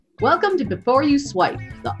Welcome to Before You Swipe,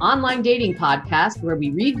 the online dating podcast where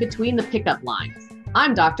we read between the pickup lines.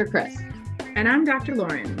 I'm Dr. Chris. And I'm Dr.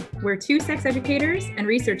 Lauren. We're two sex educators and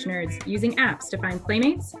research nerds using apps to find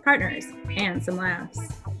playmates, partners, and some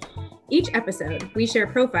laughs. Each episode, we share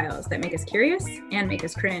profiles that make us curious and make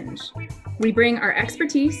us cringe. We bring our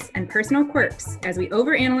expertise and personal quirks as we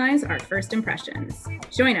overanalyze our first impressions.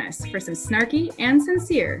 Join us for some snarky and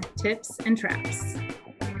sincere tips and traps.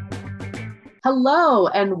 Hello,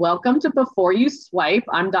 and welcome to Before You Swipe.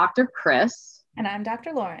 I'm Dr. Chris. And I'm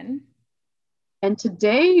Dr. Lauren. And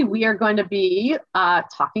today we are going to be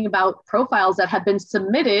talking about profiles that have been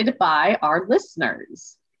submitted by our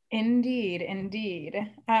listeners. Indeed.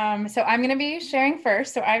 So I'm going to be sharing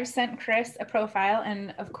first. So I've sent Chris a profile,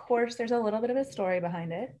 and of course, there's a little bit of a story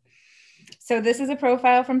behind it. So this is a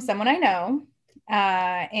profile from someone I know,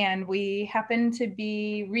 and we happen to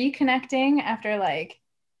be reconnecting after like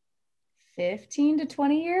 15 to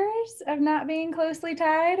 20 years of not being closely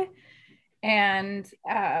tied. And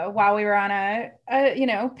while we were on a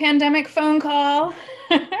pandemic phone call,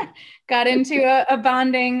 got into a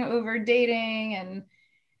bonding over dating and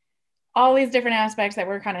all these different aspects that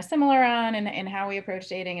we're kind of similar on and how we approach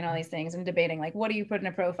dating and all these things, and debating like, what do you put in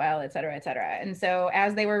a profile, et cetera, et cetera. And so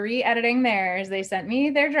as they were re-editing theirs, they sent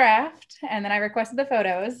me their draft, and then I requested the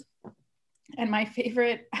photos. And my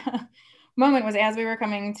favorite moment was as we were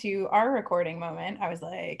coming to our recording moment, I was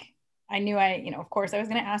like, I knew of course I was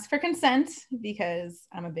going to ask for consent because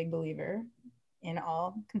I'm a big believer in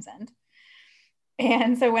all consent.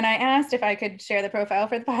 And so when I asked if I could share the profile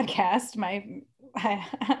for the podcast,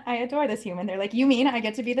 I adore this human. They're like, you mean I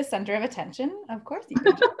get to be the center of attention? Of course you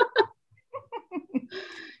can.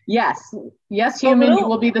 Yes, human, you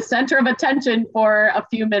will be the center of attention for a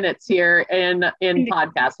few minutes here in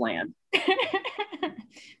podcast land.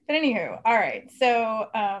 But anywho, all right. So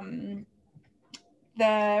I'll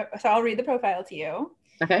read the profile to you.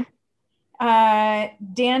 Okay.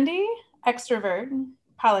 Dandy, extrovert,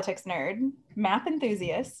 politics nerd, math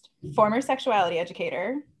enthusiast, former sexuality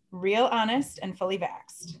educator, real honest and fully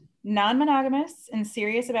vaxxed, non-monogamous and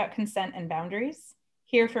serious about consent and boundaries,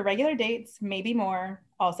 here for regular dates, maybe more,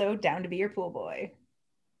 also down to be your pool boy.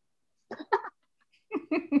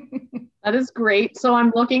 That is great. So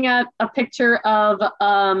I'm looking at a picture of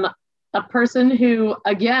a person who,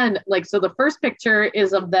 again, so the first picture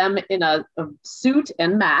is of them in a suit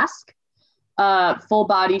and mask, full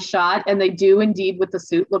body shot, and they do indeed with the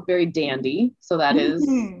suit look very dandy. So that is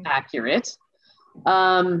accurate.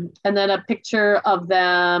 And then a picture of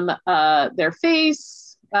them, their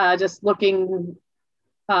face, just looking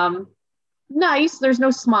nice. There's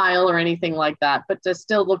no smile or anything like that, but just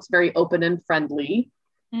still looks very open and friendly.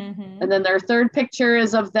 Mm-hmm. And then their third picture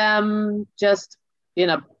is of them just in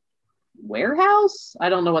a warehouse. I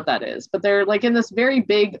don't know what that is, but they're like in this very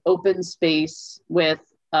big open space with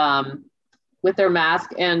their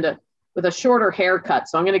mask and with a shorter haircut.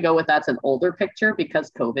 So I'm going to go with that's an older picture because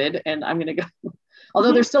COVID, and I'm going to go,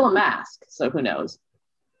 although there's still a mask, so who knows.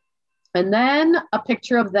 And then a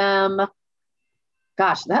picture of them.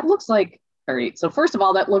 Gosh, that looks like, all right. So first of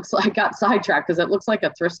all, that looks like, I got sidetracked because it looks like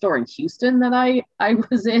a thrift store in Houston that I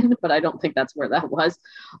was in, but I don't think that's where that was.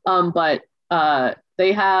 But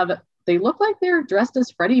they look like they're dressed as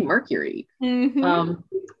Freddie Mercury. Mm-hmm.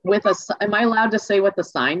 Am I allowed to say what the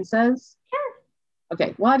sign says? Sure.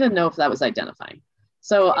 Okay. Well, I didn't know if that was identifying.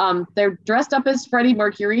 So they're dressed up as Freddie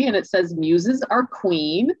Mercury, and it says "Muses are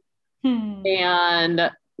Queen,"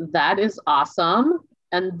 and that is awesome.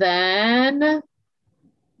 And then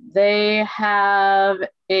they have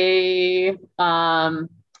a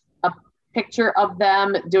picture of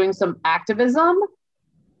them doing some activism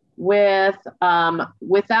without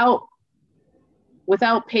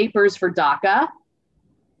papers for DACA,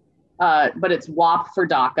 but it's WAP for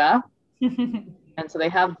DACA. And so they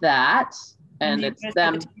have that, and it's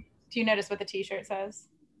them. Do you notice what the t-shirt says?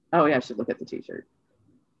 Oh yeah, I should look at the t-shirt.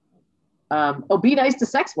 Be nice to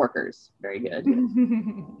sex workers. Very good.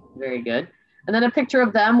 Very good. And then a picture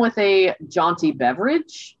of them with a jaunty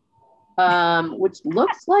beverage, which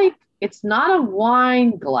looks like it's not a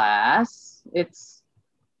wine glass. Is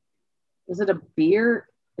it a beer?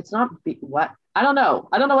 It's not, what? I don't know.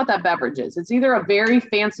 I don't know what that beverage is. It's either a very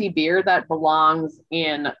fancy beer that belongs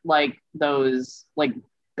in like those like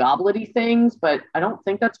gobblety things, but I don't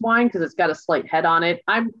think that's wine because it's got a slight head on it.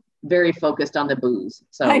 I'm very focused on the booze.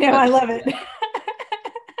 So I know, I love it.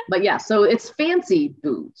 But yeah, so it's fancy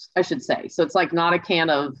booze, I should say. So it's like not a can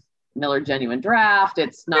of Miller Genuine Draft.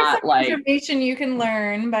 It's not like information you can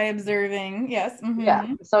learn by observing. Yes. Mm-hmm. Yeah.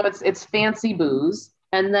 So it's fancy booze.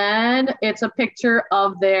 And then it's a picture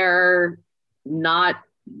of their not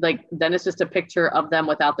like, then it's just a picture of them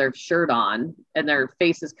without their shirt on and their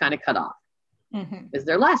face is kind of cut off. Is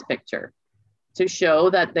their last picture to show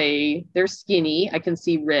that they're skinny. I can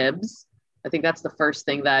see ribs. I think that's the first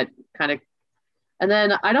thing that kind of, and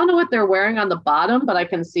then I don't know what they're wearing on the bottom, but I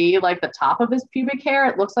can see like the top of his pubic hair.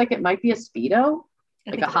 It looks like it might be a Speedo,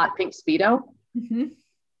 like a hot pink Speedo.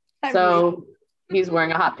 So he's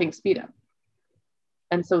wearing a hot pink Speedo.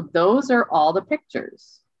 And so those are all the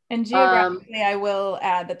pictures. And geographically, I will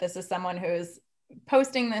add that this is someone who's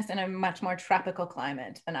posting this in a much more tropical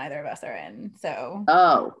climate than either of us are in. So,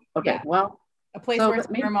 okay. Yeah. Well, a place where it's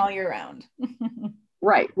warm all year round.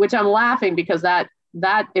 Right. Which I'm laughing because that,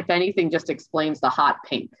 if anything, just explains the hot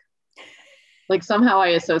pink. Like somehow I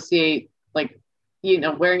associate like,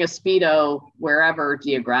 wearing a Speedo wherever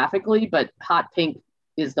geographically, but hot pink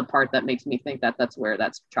is the part that makes me think that that's where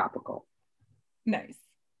that's tropical. Nice.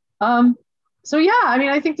 So yeah, I mean,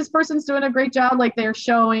 I think this person's doing a great job. Like they're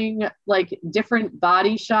showing like different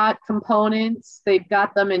body shot components. They've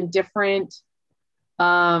got them in different,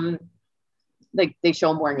 like they show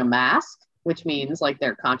them wearing a mask, which means like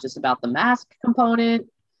they're conscious about the mask component.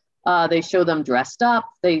 They show them dressed up.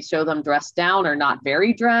 They show them dressed down or not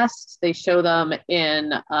very dressed. They show them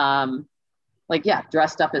in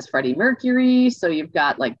dressed up as Freddie Mercury. So you've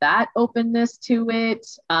got like that openness to it.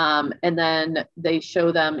 And then they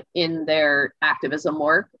show them in their activism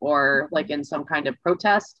work or like in some kind of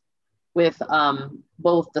protest with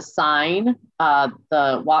both the sign,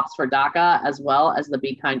 the WAPs for DACA, as well as the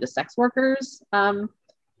Be Kind to Sex Workers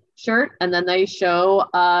shirt. And then they show,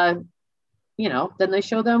 then they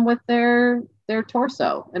show them with their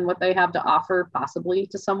torso and what they have to offer possibly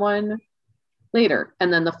to someone later.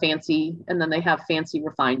 And then they have fancy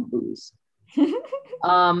refined booze.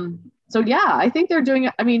 So yeah, I think they're doing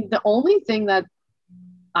it. I mean, the only thing that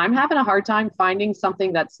I'm having a hard time finding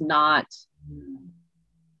something that's not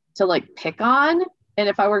to like pick on. And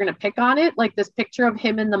if I were going to pick on it, like this picture of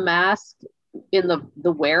him in the mask in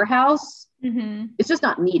the warehouse, it's just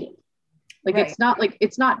not needed. Like, It's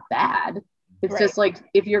not bad. It's just like,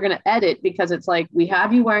 if you're going to edit, because it's like, we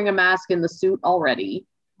have you wearing a mask in the suit already.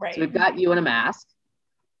 Right. So we've got you in a mask.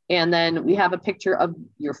 And then we have a picture of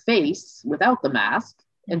your face without the mask.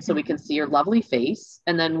 And so we can see your lovely face.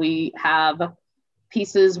 And then we have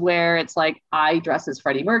pieces where it's like, I dress as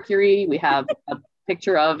Freddie Mercury. We have a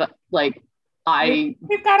picture of like,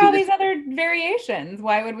 we've got all these other variations.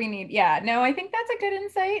 Why would we need? Yeah, no, I think that's a good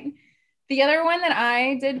insight. The other one that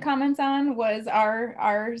I did comments on was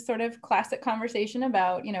our sort of classic conversation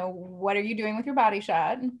about, what are you doing with your body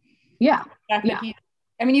shot? Yeah.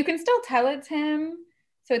 I mean, you can still tell it's him.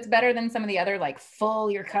 So it's better than some of the other like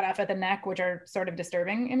full, you're cut off at the neck, which are sort of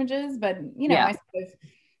disturbing images. But, I sort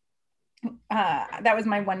of, that was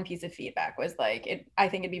my one piece of feedback was like, I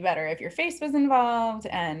think it'd be better if your face was involved.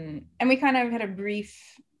 And we kind of had a brief,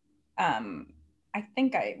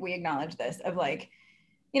 we acknowledged this of like,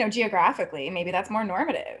 geographically, maybe that's more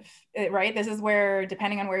normative, right? This is where,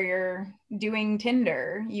 depending on where you're doing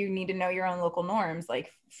Tinder, you need to know your own local norms.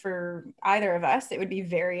 Like for either of us, it would be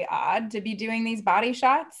very odd to be doing these body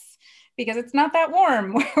shots because it's not that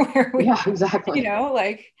warm where we, exactly.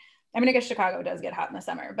 I mean, I guess Chicago does get hot in the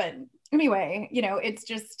summer, but anyway, it's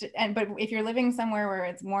just, but if you're living somewhere where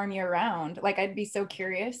it's warm year round, like I'd be so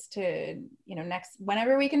curious to,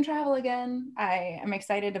 whenever we can travel again, I am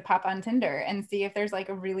excited to pop on Tinder and see if there's like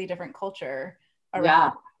a really different culture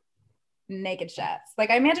around naked shots. Like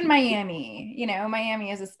I imagine Miami,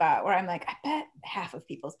 Miami is a spot where I'm like, I bet half of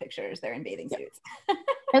people's pictures, they're in bathing suits.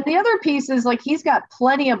 And the other piece is like, he's got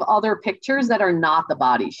plenty of other pictures that are not the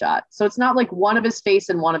body shot. So it's not like one of his face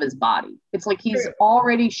and one of his body. It's like, he's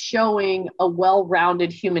already showing a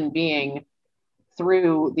well-rounded human being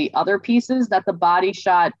through the other pieces that the body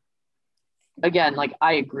shot. Again, like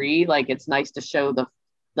I agree, like it's nice to show the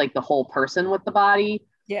whole person with the body.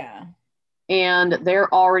 Yeah. And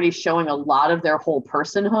they're already showing a lot of their whole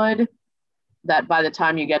personhood that by the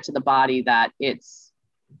time you get to the body that it's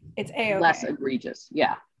less egregious.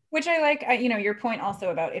 Yeah. Which I like, your point also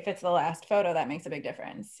about if it's the last photo, that makes a big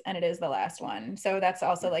difference. And it is the last one. So that's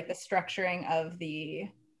also like the structuring of the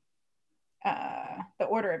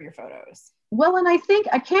order of your photos. Well, and I think,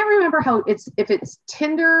 I can't remember if it's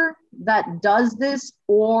Tinder that does this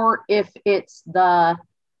or if it's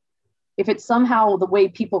somehow the way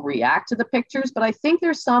people react to the pictures, but I think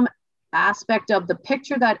there's some aspect of the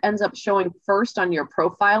picture that ends up showing first on your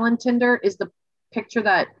profile in Tinder is the picture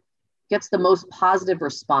that gets the most positive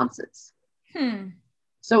responses.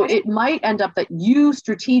 So it might end up that you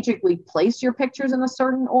strategically place your pictures in a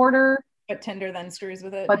certain order. But Tinder then screws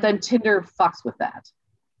with it. But then Tinder fucks with that.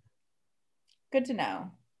 Good to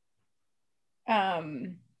know.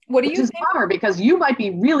 What do Which you is think? bummer because you might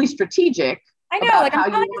be really strategic. I know, like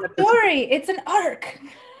I'm telling a story. It's an arc.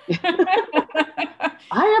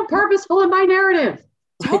 I am purposeful in my narrative.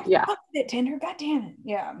 Don't fuck with it, Tinder. God damn it.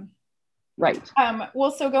 Yeah. Right.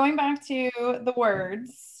 Well, so going back to the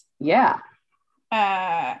words. Yeah.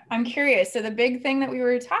 I'm curious. So the big thing that we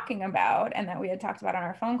were talking about and that we had talked about on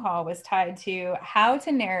our phone call was tied to how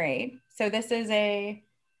to narrate. So this is a,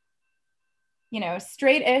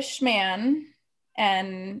 straight-ish man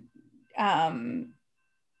and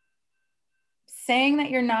saying that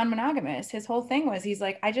you're non-monogamous. His whole thing was he's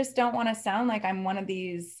like, I just don't want to sound like I'm one of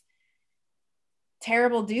these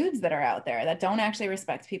terrible dudes that are out there that don't actually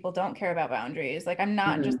respect people, don't care about boundaries. Like I'm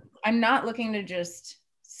not looking to just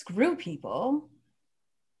screw people.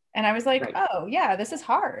 And I was like, right. Oh yeah, this is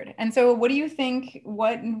hard. And so what do you think,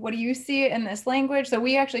 what do you see in this language? So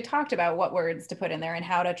we actually talked about what words to put in there and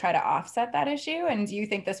how to try to offset that issue. And do you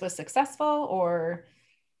think this was successful or?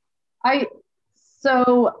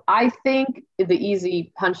 So I think the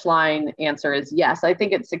easy punchline answer is yes. I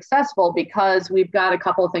think it's successful because we've got a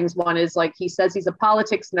couple of things. One is like, he says he's a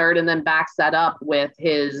politics nerd and then backs that up with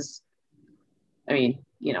his,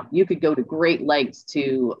 you could go to great lengths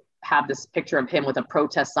to have this picture of him with a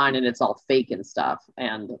protest sign and it's all fake and stuff.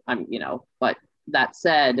 And but that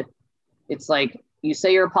said, it's like you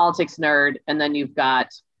say you're a politics nerd and then you've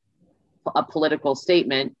got a political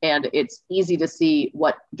statement and it's easy to see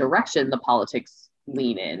what direction the politics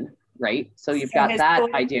lean in, right? So you've got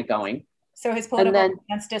that idea going. So his political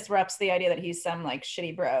stance disrupts the idea that he's some like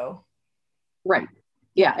shitty bro. Right.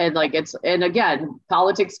 Yeah. And again,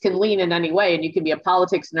 politics can lean in any way and you can be a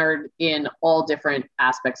politics nerd in all different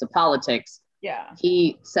aspects of politics. Yeah.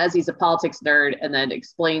 He says he's a politics nerd and then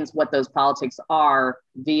explains what those politics are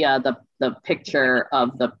via the picture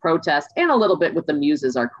of the protest and a little bit with the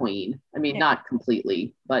muses are queen. Not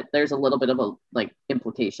completely, but there's a little bit of a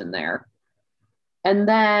implication there. And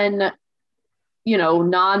then,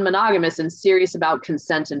 non-monogamous and serious about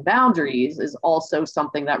consent and boundaries is also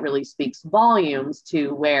something that really speaks volumes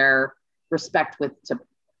to where respect to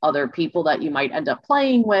other people that you might end up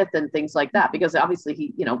playing with and things like that, because obviously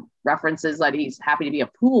he, references that he's happy to be a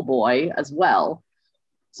pool boy as well.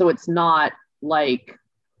 So it's not like,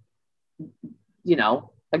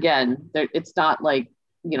 again, it's not like,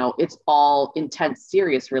 it's all intense,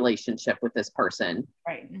 serious relationship with this person.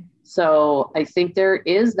 Right. So I think there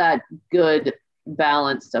is that good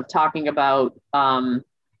balance of talking about,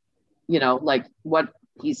 like what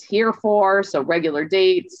he's here for. So regular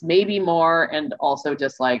dates, maybe more. And also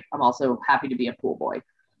just like, I'm also happy to be a pool boy.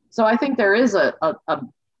 So I think there is a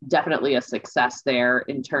definitely a success there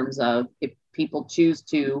in terms of if people choose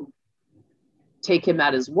to take him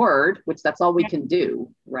at his word, which that's all we can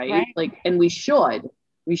do. Right. Like, and we should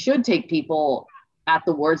take people at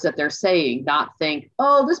the words that they're saying, not think,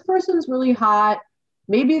 oh, this person's really hot.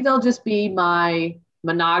 Maybe they'll just be my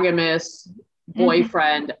monogamous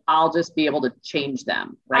boyfriend. I'll just be able to change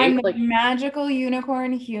them. Right. I'm like magical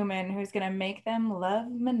unicorn human who's going to make them love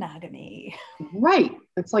monogamy. Right.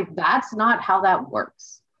 It's like, that's not how that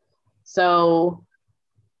works. So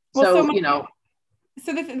one of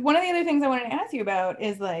the other things I wanted to ask you about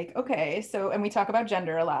is like, okay, so, and we talk about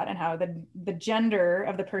gender a lot and how the gender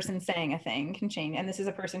of the person saying a thing can change. And this is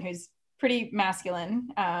a person who's pretty masculine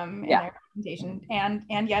in their presentation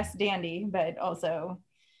and yes, dandy, but also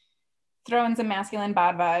throwing some masculine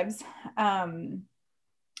bod vibes.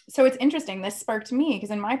 So it's interesting. This sparked me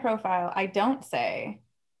because in my profile, I didn't say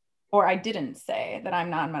that I'm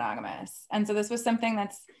non-monogamous. And so this was something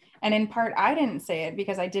and in part, I didn't say it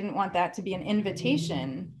because I didn't want that to be an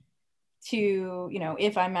invitation to,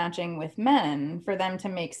 if I'm matching with men, for them to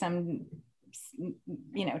make some,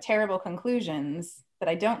 terrible conclusions that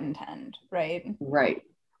I don't intend. Right. Right.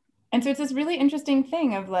 And so it's this really interesting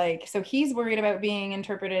thing of like, so he's worried about being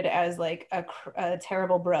interpreted as like a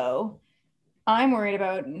terrible bro. I'm worried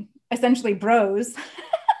about essentially bros.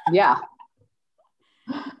 Yeah.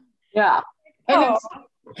 Yeah. And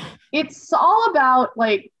it's all about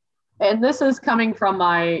like, and this is coming from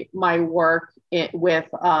my work with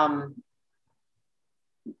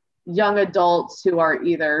young adults who are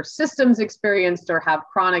either systems experienced or have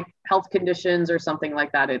chronic health conditions or something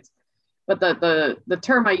like that. But the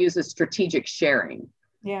term I use is strategic sharing.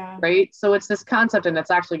 Yeah. Right. So it's this concept, and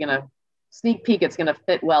it's actually going to sneak peek. It's going to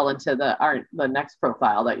fit well into the next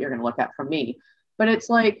profile that you're going to look at from me. But it's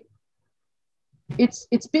like, it's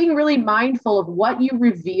being really mindful of what you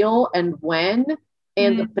reveal and when,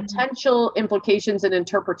 and the potential implications and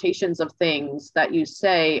interpretations of things that you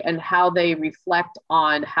say and how they reflect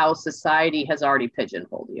on how society has already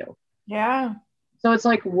pigeonholed you. Yeah. So it's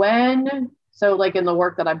like when So like in the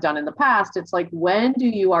work that I've done in the past, it's like, when do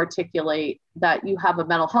you articulate that you have a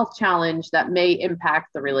mental health challenge that may impact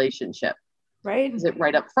the relationship? Right. Is it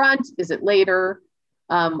right up front? Is it later?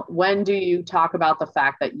 When do you talk about the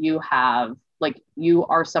fact that you have, like, you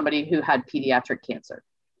are somebody who had pediatric cancer?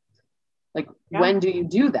 Like, when do you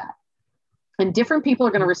do that? And different people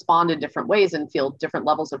are going to respond in different ways and feel different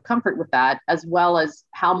levels of comfort with that, as well as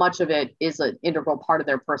how much of it is an integral part of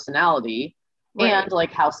their personality, and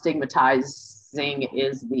like how stigmatizing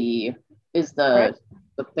is the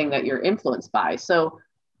thing that you're influenced by. So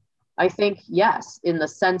I think, yes, in the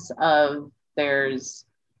sense of there's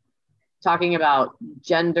talking about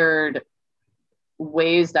gendered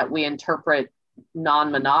ways that we interpret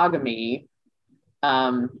non-monogamy,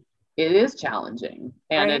 it is challenging,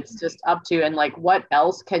 and it's just up to, and like, what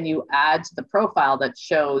else can you add to the profile that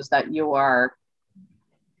shows that you are,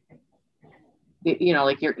 you know,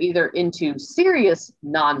 like, you're either into serious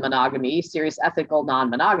non-monogamy, serious ethical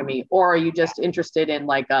non-monogamy, or are you just interested in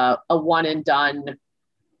like a one and done,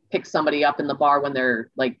 pick somebody up in the bar when they're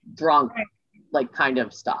like drunk, like kind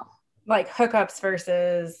of stuff, like hookups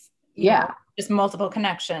versus you know, just multiple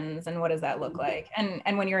connections, and what does that look like,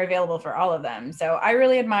 and when you're available for all of them. So I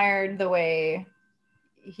really admired the way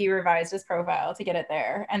he revised his profile to get it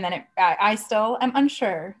there, and then I still am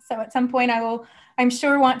unsure. So at some point I'm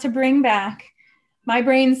sure want to bring back my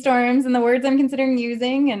brainstorms and the words I'm considering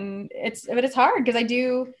using, and it's hard because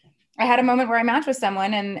I had a moment where I matched with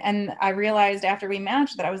someone, and I realized after we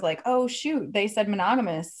matched that I was like, oh shoot, they said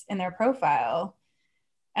monogamous in their profile.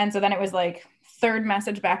 And so then it was like third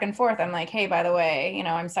message back and forth. I'm like, hey, by the way, you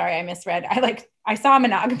know, I'm sorry, I misread. I saw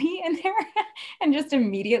monogamy in there, and just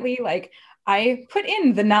immediately, like, I put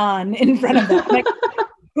in the non in front of them. Like,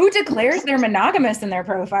 who declares they're monogamous in their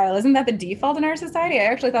profile? Isn't that the default in our society? I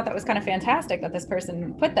actually thought that was kind of fantastic that this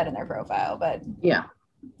person put that in their profile, but yeah.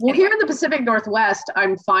 Well, anyway. Here in the Pacific Northwest,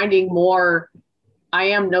 I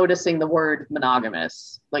am noticing the word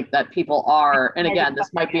monogamous, like that people are, and again,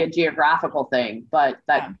 this might be a geographical thing, but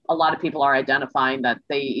that a lot of people are identifying that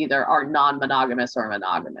they either are non-monogamous or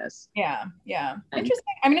monogamous. Yeah.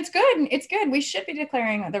 Interesting. I mean, it's good. It's good. We should be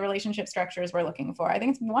declaring the relationship structures we're looking for. I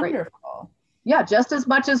think it's wonderful. Right. Yeah, just as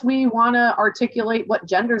much as we want to articulate what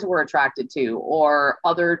genders we're attracted to or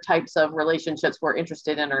other types of relationships we're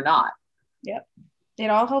interested in or not. Yep. It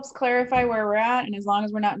all helps clarify where we're at. And as long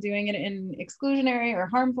as we're not doing it in exclusionary or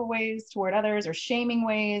harmful ways toward others or shaming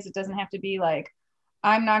ways, it doesn't have to be like,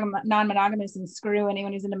 I'm non-monogamous and screw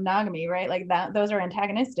anyone who's into monogamy, right? Like that, those are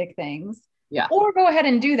antagonistic things. Yeah. Or go ahead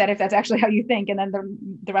and do that if that's actually how you think. And then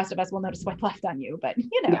the rest of us will know to swipe left on you, but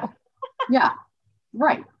you know. Yeah.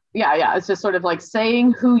 Right. Yeah. It's just sort of like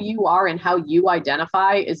saying who you are and how you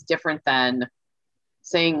identify is different than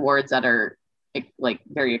saying words that are like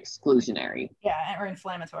very exclusionary, or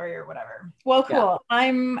inflammatory or whatever. Well, cool.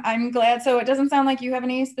 I'm glad. So it doesn't sound like you have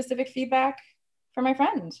any specific feedback for my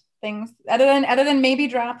friend, things other than maybe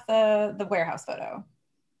drop the warehouse photo.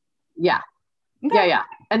 Okay. Yeah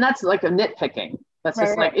and that's like a nitpicking. That's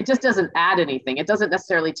just like it just doesn't add anything. It doesn't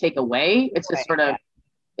necessarily take away. It's just sort of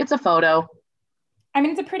it's a photo. I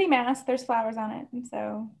mean, it's a pretty mask. There's flowers on it, and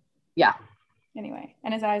so anyway,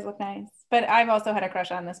 and his eyes look nice. But I've also had a crush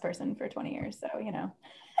on this person for 20 years, so you know.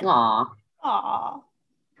 Aw.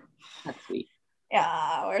 That's sweet.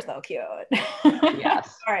 Yeah, we're so cute.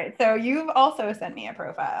 Yes. All right, so you've also sent me a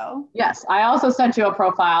profile. Yes, I also sent you a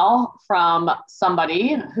profile from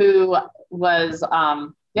somebody who was,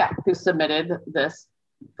 who submitted this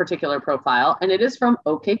particular profile, and it is from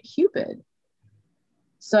OkCupid.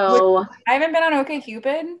 So I haven't been on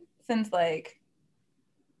OkCupid since like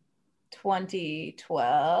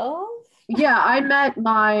 2012. Yeah, I met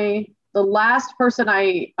the last person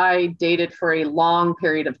I dated for a long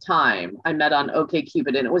period of time. I met on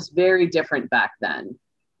OkCupid, and it was very different back then.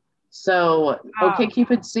 So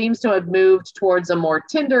OkCupid seems to have moved towards a more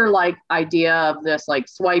Tinder-like idea of this like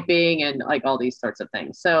swiping and like all these sorts of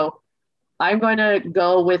things. So I'm going to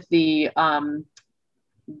go with the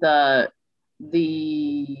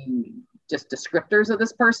just descriptors of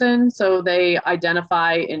this person. So they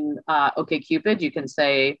identify in OkCupid, you can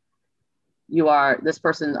say this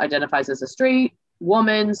person identifies as a straight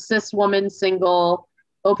woman, cis woman, single,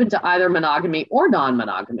 open to either monogamy or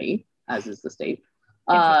non-monogamy, as is the state.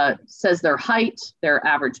 Says their height, their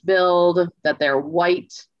average build, that they're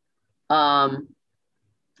white, and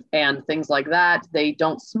things like that. They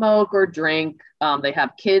don't smoke or drink. They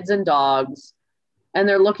have kids and dogs. And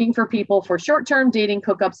they're looking for people for short-term dating,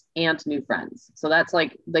 hookups, and new friends. So that's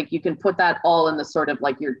like you can put that all in the sort of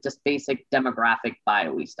like your just basic demographic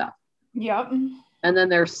bio-y stuff. Yep. And then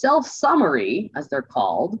their self-summary, as they're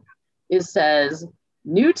called, says,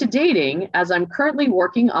 New to dating, as I'm currently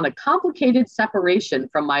working on a complicated separation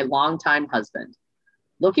from my longtime husband.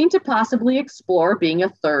 Looking to possibly explore being a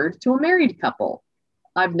third to a married couple.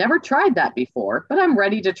 I've never tried that before, but I'm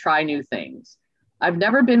ready to try new things. I've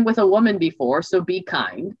never been with a woman before, so be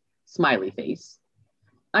kind. Smiley face.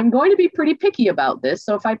 I'm going to be pretty picky about this,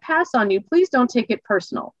 so if I pass on you, please don't take it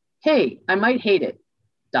personal. Hey, I might hate it, ...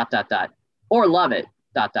 or love it, ...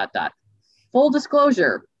 Full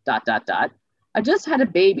disclosure, ... I just had a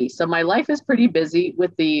baby, so my life is pretty busy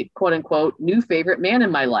with the quote unquote new favorite man in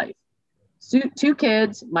my life. 2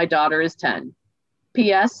 kids, my daughter is 10.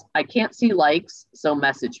 P.S. I can't see likes, so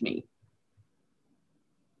message me.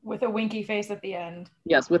 With a winky face at the end.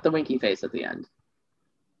 Yes, with the winky face at the end.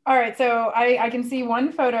 All right, so I can see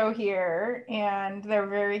one photo here, and they're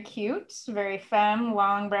very cute, very femme,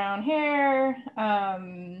 long brown hair,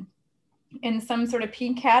 in some sort of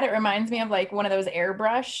pink hat. It reminds me of like one of those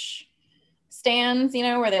airbrush stands, you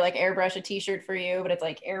know, where they like airbrush a t-shirt for you, but it's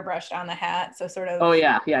like airbrushed on the hat. So sort of, oh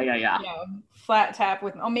yeah. You know, flat tap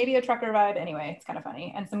with, maybe a trucker vibe. Anyway, it's kind of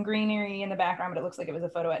funny. And some greenery in the background, but it looks like it was a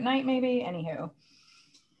photo at night maybe. Anywho,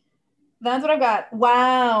 that's what I've got.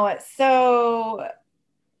 Wow. So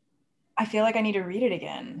I feel like I need to read it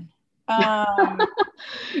again.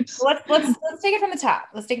 So let's take it from the top.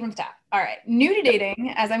 All right. New to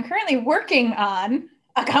dating, as I'm currently working on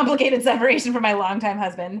a complicated separation from my longtime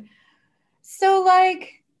husband. So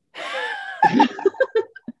like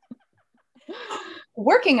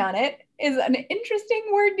working on it is an interesting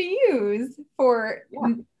word to use for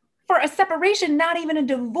a separation, not even a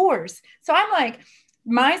divorce. So I'm like,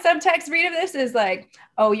 my subtext read of this is like,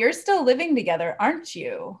 oh, you're still living together, aren't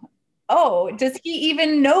you? Oh, does he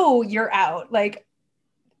even know you're out? Like,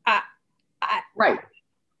 right.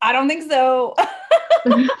 I don't think so.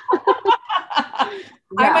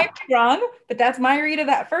 I might be wrong, but that's my read of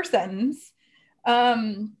that first sentence.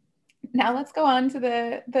 Now let's go on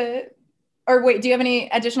to or wait, do you have any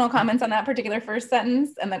additional comments on that particular first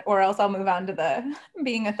sentence? And then, or else I'll move on to the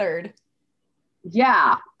being a third.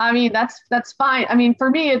 Yeah, I mean, that's fine. I mean, for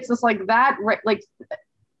me, it's just like that, like,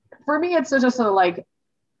 for me, it's just a, like,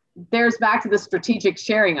 there's back to the strategic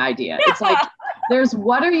sharing idea. It's like, there's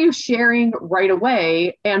what are you sharing right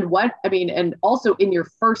away? And what, I mean, and also in your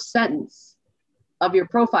first sentence of your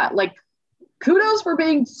profile, like, kudos for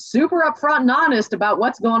being super upfront and honest about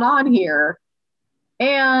what's going on here.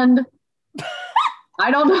 And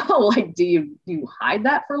I don't know, like, do you hide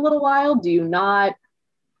that for a little while? Do you not?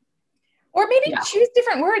 Or maybe choose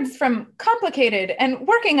different words from complicated and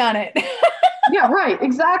working on it. Yeah, right.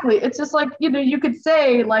 Exactly. It's just like, you know, you could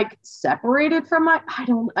say like separated from my, I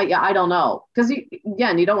don't know. Because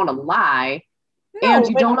again, you don't want to lie. No, and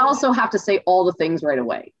you don't also have to say all the things right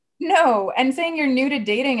away. No. And saying you're new to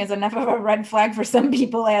dating is enough of a red flag for some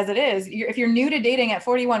people as it is. If you're new to dating at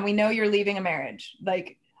 41, we know you're leaving a marriage.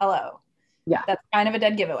 Like, hello. Yeah. That's kind of a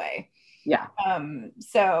dead giveaway. Yeah.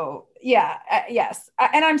 So yeah, yes.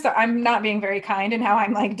 And I'm sorry, I'm not being very kind in how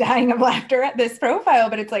I'm like dying of laughter at this profile,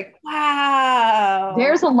 but it's like, wow.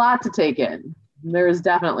 There's a lot to take in. There's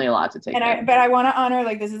definitely a lot to take in. But I want to honor,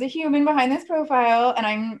 like, this is a human behind this profile. And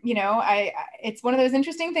I'm, you know, it's one of those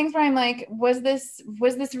interesting things where I'm like, was this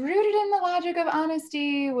rooted in the logic of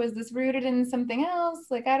honesty? Was this rooted in something else?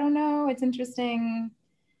 Like, I don't know. It's interesting.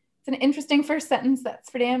 It's an interesting first sentence. That's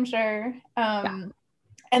for damn sure.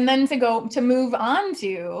 And then to move on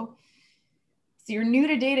to, so you're new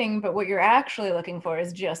to dating, but what you're actually looking for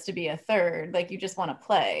is just to be a third. Like, you just want to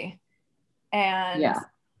play and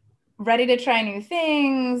ready to try new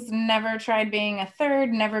things. Never tried being a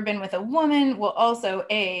third, never been with a woman. Well, also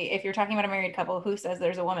if you're talking about a married couple, who says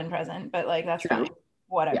there's a woman present, but like, that's fine.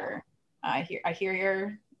 Whatever. Yeah. I hear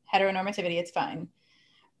your heteronormativity. It's fine.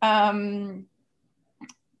 I'm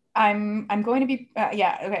going to be,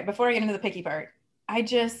 okay. Before I get into the picky part, I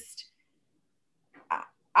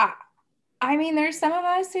mean, there's some of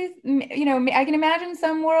us who, you know, I can imagine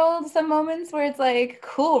some moments where it's like,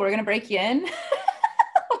 cool, we're going to break you in.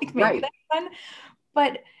 Like, maybe that's fun.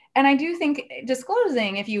 But, and I do think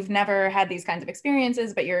disclosing, if you've never had these kinds of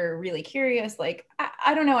experiences, but you're really curious, like,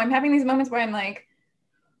 I don't know, I'm having these moments where I'm like,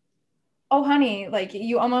 oh, honey, like,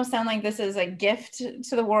 you almost sound like this is a gift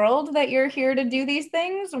to the world that you're here to do these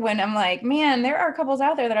things. When I'm like, man, there are couples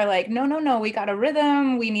out there that are like, no, we got a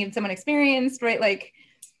rhythm. We need someone experienced, right? Like,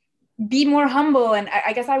 be more humble. And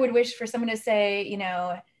I guess I would wish for someone to say, you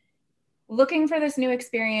know, looking for this new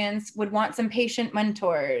experience, would want some patient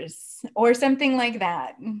mentors or something like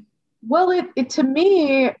that. Well, it to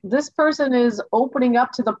me, this person is opening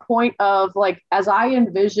up to the point of like, as I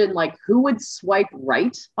envision, like who would swipe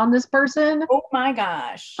right on this person. Oh my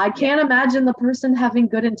gosh. I can't imagine the person having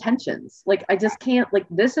good intentions. Like, I just can't, like,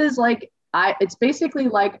 this is like, it's basically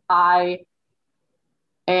like I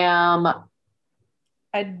am,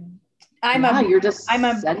 I'm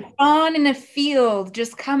a fawn in a field.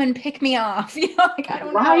 Just come and pick me off. You know, like, I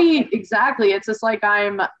don't right, know. exactly. It's just like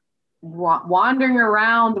I'm wandering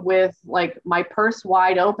around with like my purse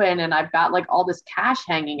wide open and I've got like all this cash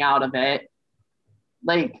hanging out of it.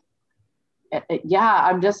 Like, yeah,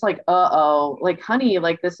 I'm just like, uh-oh, like, honey,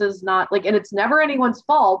 like, this is not like, and it's never anyone's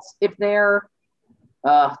fault if they're,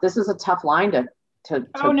 this is a tough line to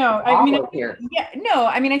oh no, I mean, here. Yeah, no,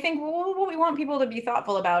 I mean, I think what we want people to be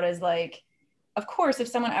thoughtful about is like, of course, if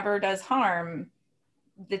someone ever does harm,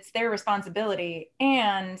 it's their responsibility.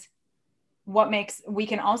 And we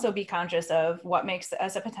can also be conscious of what makes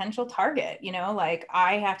us a potential target. You know, like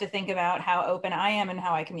I have to think about how open I am and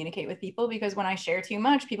how I communicate with people, because when I share too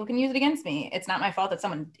much, people can use it against me. It's not my fault that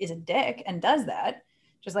someone is a dick and does that.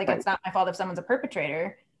 Just like It's not my fault if someone's a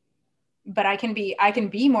perpetrator, but I can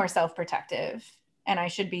be more self-protective, and I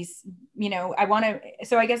should be, you know,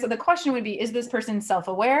 so I guess the question would be, is this person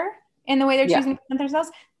self-aware in the way they're choosing to present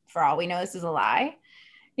themselves? For all we know, this is a lie.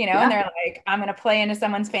 You know, and they're like, I'm going to play into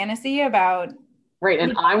someone's fantasy about. Right.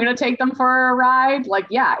 And I'm going to take them for a ride. Like,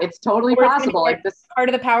 yeah, it's totally possible. Like this part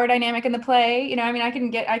of the power dynamic in the play, you know, I mean, I can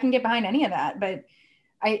get behind any of that, but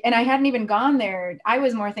I hadn't even gone there. I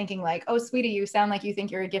was more thinking like, oh, sweetie, you sound like you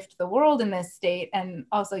think you're a gift to the world in this state. And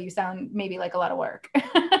also you sound maybe like a lot of work,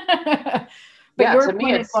 but your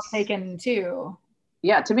point is well taken too.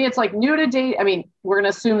 Yeah. To me, it's like new to date. I mean, we're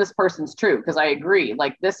going to assume this person's true, because I agree.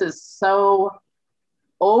 Like, this is so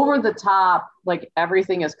over the top, like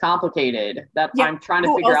everything is complicated that I'm trying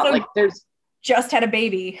to figure out. Like, there's just had a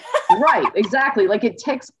baby. Right, exactly. Like, it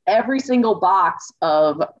ticks every single box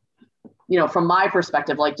of, you know, from my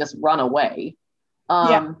perspective, like, just run away.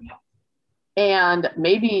 And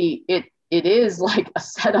maybe it is like a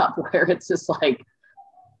setup where it's just like,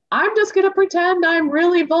 I'm just gonna pretend I'm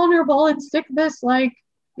really vulnerable and stick this, like,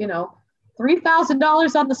 you know,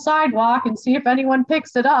 $3,000 on the sidewalk and see if anyone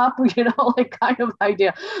picks it up, you know, like, kind of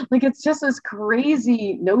idea. Like, it's just this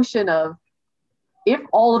crazy notion of, if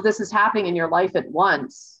all of this is happening in your life at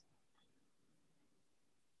once,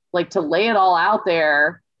 like, to lay it all out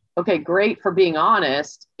there. Okay, great for being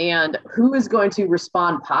honest. And who is going to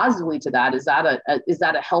respond positively to that? Is that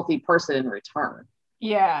a healthy person in return?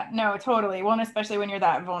 Yeah, no, totally. Well, and especially when you're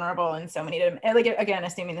that vulnerable in so many, like, again,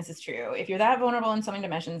 assuming this is true, if you're that vulnerable in so many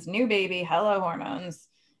dimensions, new baby, hello hormones,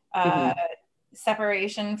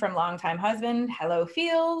 separation from longtime husband, hello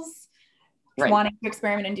feels, wanting to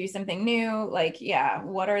experiment and do something new. Like, yeah,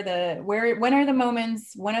 when are the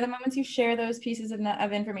moments you share those pieces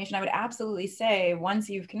of information? I would absolutely say, once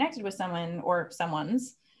you've connected with someone or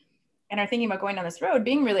someone's, and are thinking about going down this road,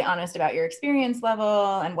 being really honest about your experience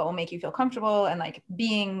level and what will make you feel comfortable, and like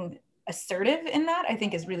being assertive in that, I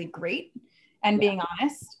think is really great. And being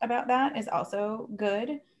honest about that is also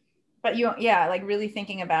good. But like really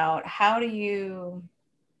thinking about how do you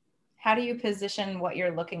position what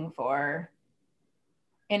you're looking for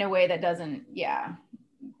in a way that doesn't,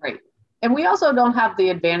 Right. And we also don't have the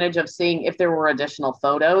advantage of seeing if there were additional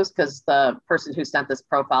photos, because the person who sent this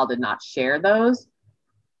profile did not share those.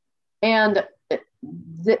 And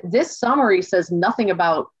this summary says nothing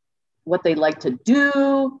about what they like to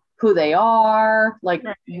do, who they are, like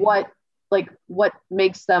what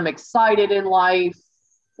makes them excited in life.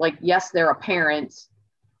 Like, yes, they're a parent,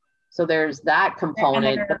 so there's that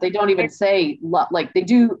component, but they don't even say, like, they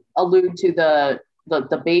do allude to the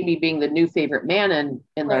baby being the new favorite man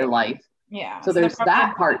in their life. Yeah. So there's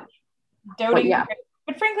that part.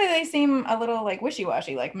 But frankly, they seem a little like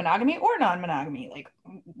wishy-washy, like monogamy or non-monogamy. Like,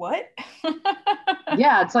 what?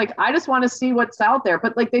 Yeah, it's like, I just want to see what's out there.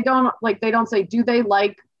 But like, they don't say, do they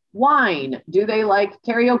like wine? Do they like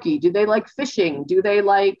karaoke? Do they like fishing? Do they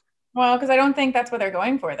like... Well, because I don't think that's what they're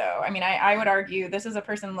going for, though. I mean, I would argue this is a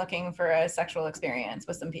person looking for a sexual experience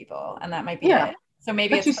with some people, and that might be it. So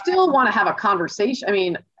maybe but you still want to have a conversation. I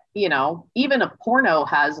mean, you know, even a porno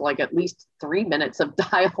has like at least 3 minutes of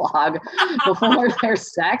dialogue before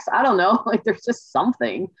there's sex. I don't know. Like, there's just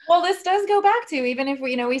something. Well, this does go back to, even if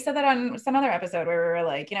we, you know, we said that on some other episode where we were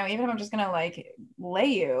like, you know, even if I'm just going to like lay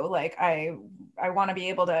you, like, I want to be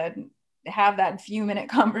able to have that few minute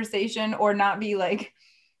conversation, or not be like,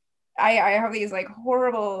 I have these like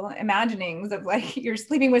horrible imaginings of like, you're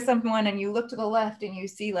sleeping with someone and you look to the left and you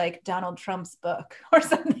see like Donald Trump's book or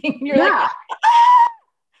something. And you're like,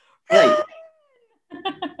 right.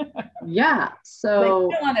 Yeah. So like,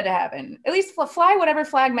 you don't want it to happen. At least fly whatever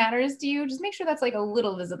flag matters to you. Just make sure that's like a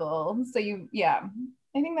little visible. So I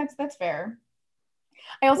think that's fair.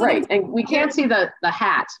 I also right. think And we can't see the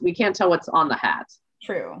hat. We can't tell what's on the hat.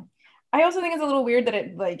 True. I also think it's a little weird that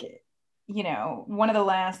it like, one of the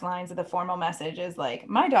last lines of the formal message is like,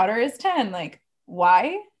 my daughter is 10. Like,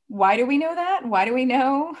 why? Why do we know that? Why do we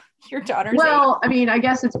know your daughter's 8? I mean, I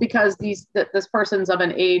guess it's because this person's of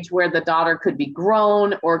an age where the daughter could be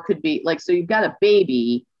grown or could be like, so you've got a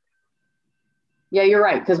baby. Yeah, you're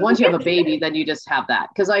right. Because once you have a baby, then you just have that.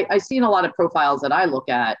 Because I've seen a lot of profiles that I look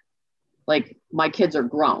at, like my kids are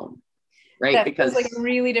grown, right? That because feels like a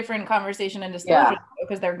really different conversation and disclosure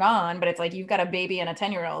because they're gone, but it's like you've got a baby and a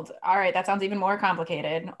 10-year-old. All right, that sounds even more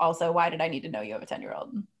complicated. Also, why did I need to know you have a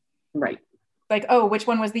 10-year-old? Right. Like, oh, which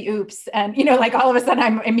one was the oops? And, like all of a sudden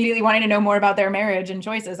I'm immediately wanting to know more about their marriage and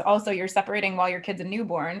choices. Also, you're separating while your kid's a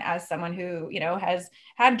newborn as someone who, has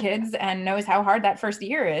had kids and knows how hard that first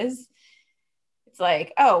year is. It's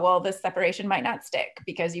like, oh, well, this separation might not stick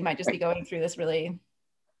because you might just be going through this really.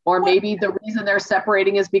 Or maybe the reason they're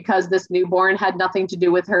separating is because this newborn had nothing to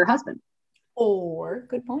do with her husband. Or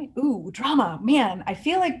good point. Ooh, drama, man. I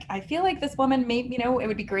feel like this woman maybe, it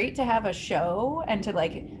would be great to have a show and to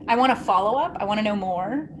like, I want to follow up. I want to know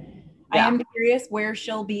more. Yeah. I am curious where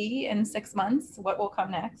she'll be in 6 months. What will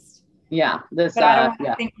come next? Yeah. This, but I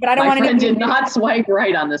don't think, but I don't want to. My friend did not swipe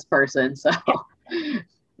right on this person. So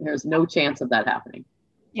there's no chance of that happening.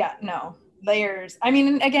 Yeah, no. Layers. I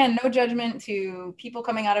mean, again, no judgment to people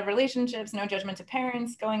coming out of relationships, no judgment to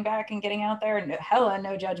parents going back and getting out there, and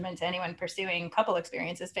no judgment to anyone pursuing couple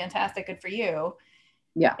experiences. Fantastic, good for you.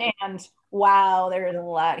 Yeah. And wow, there is a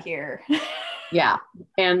lot here. Yeah.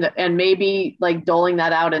 And maybe like doling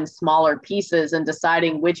that out in smaller pieces and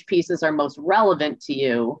deciding which pieces are most relevant to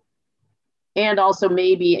you. And also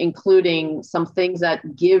maybe including some things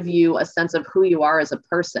that give you a sense of who you are as a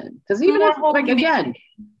person. Because even if, like, again,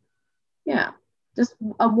 yeah, just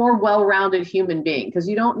a more well-rounded human being. Because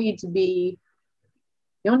you don't need to be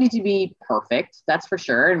perfect, that's for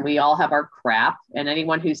sure. And we all have our crap. And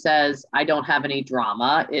anyone who says, I don't have any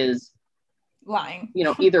drama is lying,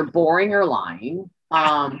 either boring or lying.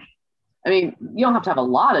 I mean, you don't have to have a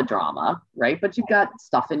lot of drama, right? But you've got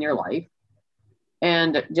stuff in your life.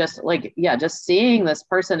 And just like, just seeing this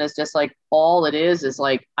person is just like, all it is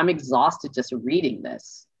like, I'm exhausted just reading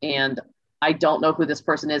this. And I don't know who this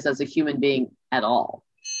person is as a human being at all.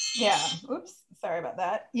 Yeah. Oops. Sorry about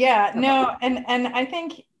that. Yeah, no. And I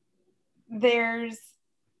think there's,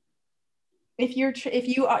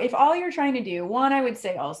 if all you're trying to do, one, I would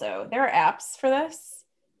say also, there are apps for this.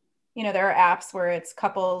 There are apps where it's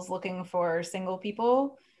couples looking for single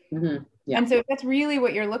people. Mm-hmm. Yeah. And so if that's really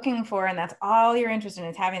what you're looking for and that's all you're interested in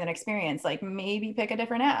is having that experience, like maybe pick a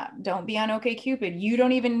different app. Don't be on OkCupid. You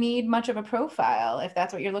don't even need much of a profile if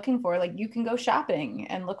that's what you're looking for. Like you can go shopping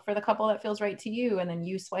and look for the couple that feels right to you and then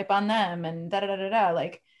you swipe on them and da-da-da-da-da.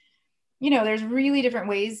 Like, there's really different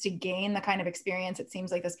ways to gain the kind of experience it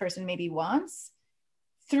seems like this person maybe wants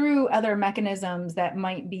through other mechanisms that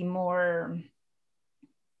might be more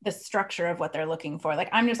the structure of what they're looking for. Like,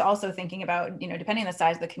 I'm just also thinking about, depending on the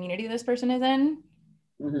size of the community this person is in,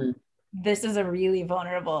 mm-hmm. This is a really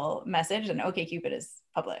vulnerable message and OkCupid is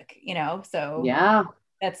public, so yeah,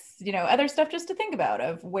 that's, other stuff just to think about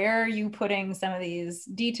of where are you putting some of these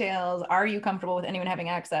details? Are you comfortable with anyone having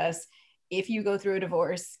access? If you go through a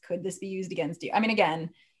divorce, could this be used against you? I mean, again,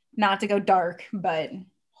 not to go dark, but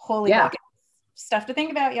holy buckets. Stuff to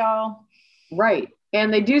think about, y'all. Right.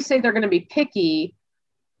 And they do say they're going to be picky,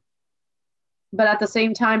 but at the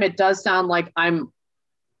same time, it does sound like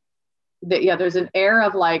there's an air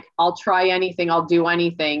of like, I'll try anything, I'll do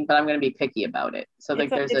anything, but I'm going to be picky about it. So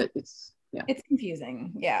like it's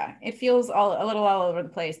confusing. Yeah. It feels a little all over the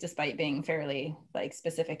place, despite being fairly like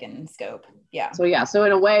specific in scope. Yeah. So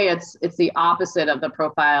in a way, it's the opposite of the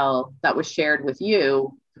profile that was shared with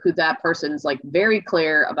you, who that person's like very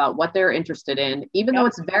clear about what they're interested in, even though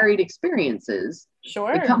it's varied experiences.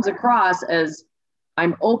 Sure. It comes across as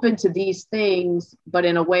I'm open to these things, but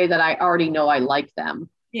in a way that I already know I like them.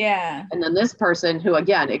 Yeah. And then this person who,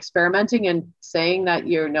 again, experimenting and saying that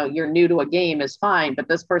you're new to a game is fine, but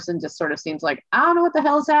this person just sort of seems like, I don't know what the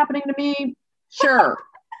hell is happening to me. Sure.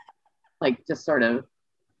 Like just sort of.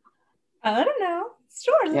 I don't know.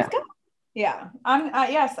 Sure. Let's go. Yeah.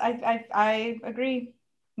 Yes, I agree.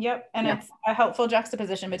 Yep. And it's a helpful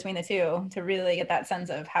juxtaposition between the two to really get that sense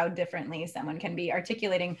of how differently someone can be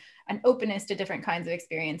articulating an openness to different kinds of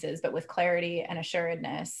experiences, but with clarity and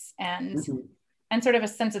assuredness and sort of a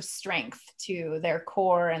sense of strength to their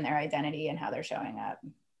core and their identity and how they're showing up.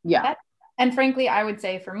 Yeah. And frankly, I would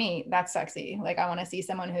say for me, that's sexy. Like I want to see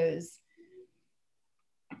someone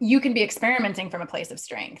you can be experimenting from a place of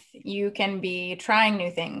strength. You can be trying new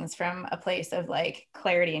things from a place of like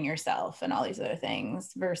clarity in yourself and all these other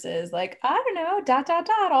things versus like, I don't know, ...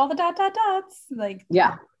 all the ... dots. Like,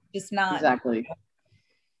 yeah, just not. Exactly.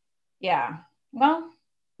 Yeah. Well,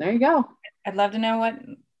 there you go. I'd love to know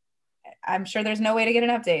I'm sure there's no way to get an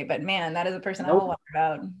update, but man, that is a person I will wonder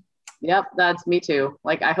about. Yep. That's me too.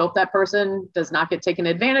 Like, I hope that person does not get taken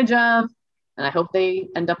advantage of, and I hope they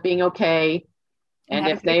end up being okay. And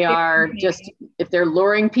if they are if they're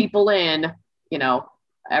luring people in, you know,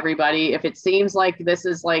 everybody, if it seems like this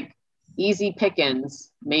is like easy pickings,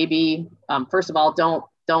 maybe, first of all, don't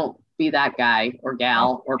be that guy or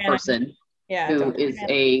gal or person who is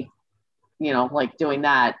like doing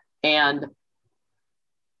that. And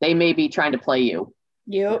they may be trying to play you.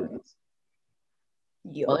 Yep.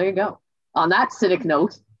 Well, there you go. On that cynic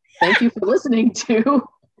note, thank you for listening to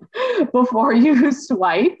Before You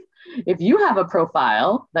Swipe. If you have a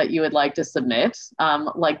profile that you would like to submit,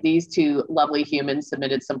 like these two lovely humans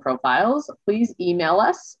submitted some profiles, please email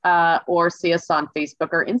us or see us on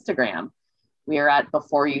Facebook or Instagram. We are at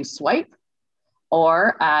Before You Swipe,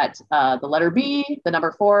 or at the letter B, the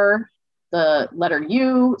number 4, the letter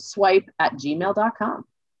U, swipe at gmail.com.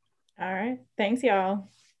 All right. Thanks, y'all.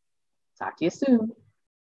 Talk to you soon.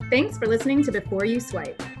 Thanks for listening to Before You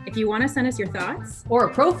Swipe. If you want to send us your thoughts or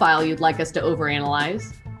a profile you'd like us to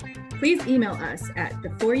overanalyze, please email us at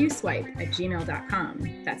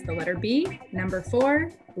beforeyouswipe@gmail.com. That's the letter B, number 4,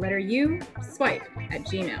 letter U, swipe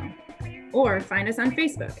 @gmail. Or find us on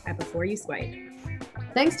Facebook at Before You Swipe.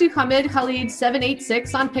 Thanks to Hamid Khalid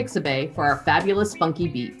 786 on Pixabay for our fabulous funky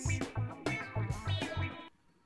beats.